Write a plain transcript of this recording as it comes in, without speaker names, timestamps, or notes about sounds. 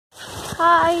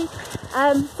Hi.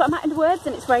 So I'm out in the woods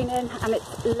and it's raining and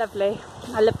it's lovely.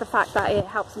 I love the fact that it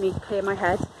helps me clear my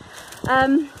head.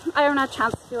 I haven't had a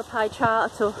chance to do a pie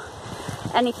chart or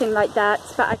anything like that,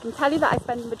 but I can tell you that I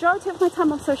spend the majority of my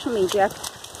time on social media.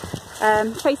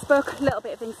 Facebook, a little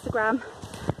bit of Instagram.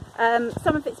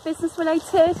 Some of it's business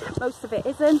related, most of it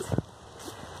isn't.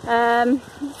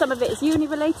 Some of it is uni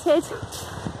related,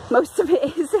 most of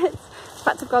it isn't. In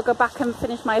fact, I've got to go back and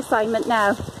finish my assignment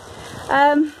now.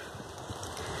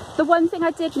 The one thing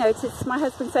I did notice, my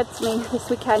husband said to me this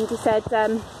weekend, he said,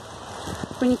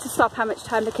 we need to stop how much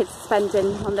time the kids are spending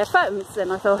on their phones.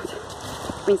 And I thought,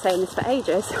 I've been saying this for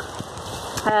ages.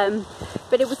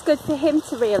 But it was good for him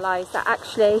to realise that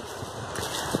actually,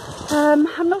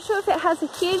 I'm not sure if it has a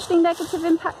hugely negative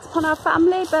impact upon our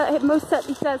family, but it most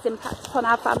certainly does impact upon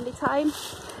our family time.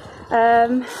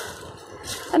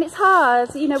 And it's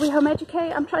hard, you know, we home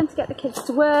educate, I'm trying to get the kids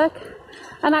to work,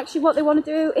 and actually what they want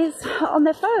to do is on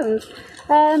their phones.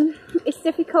 It's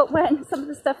difficult when some of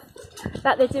the stuff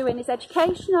that they're doing is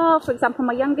educational. For example,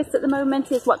 my youngest at the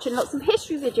moment is watching lots of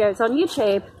history videos on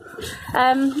YouTube.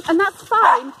 And that's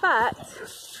fine, but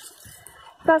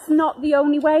that's not the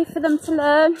only way for them to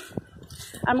learn.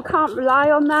 And we can't rely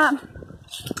on that.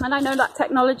 And I know that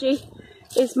technology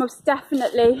is most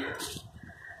definitely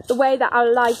the way that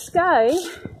our lives go.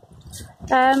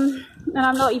 And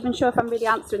I'm not even sure if I'm really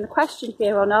answering the question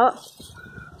here or not.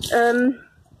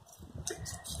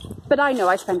 But I know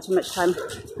I spend too much time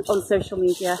on social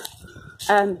media.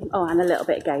 Oh, and a little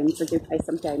bit of games. I do play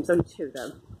some games, only 2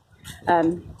 though.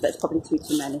 That's probably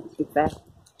too many, to be fair.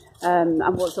 And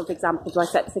what sort of example do I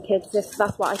set to the kids?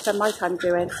 That's what I spend my time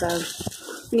doing. So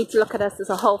we need to look at us as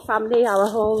a whole family, our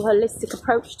whole holistic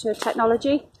approach to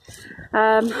technology,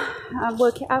 and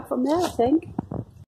work it out from there, I think.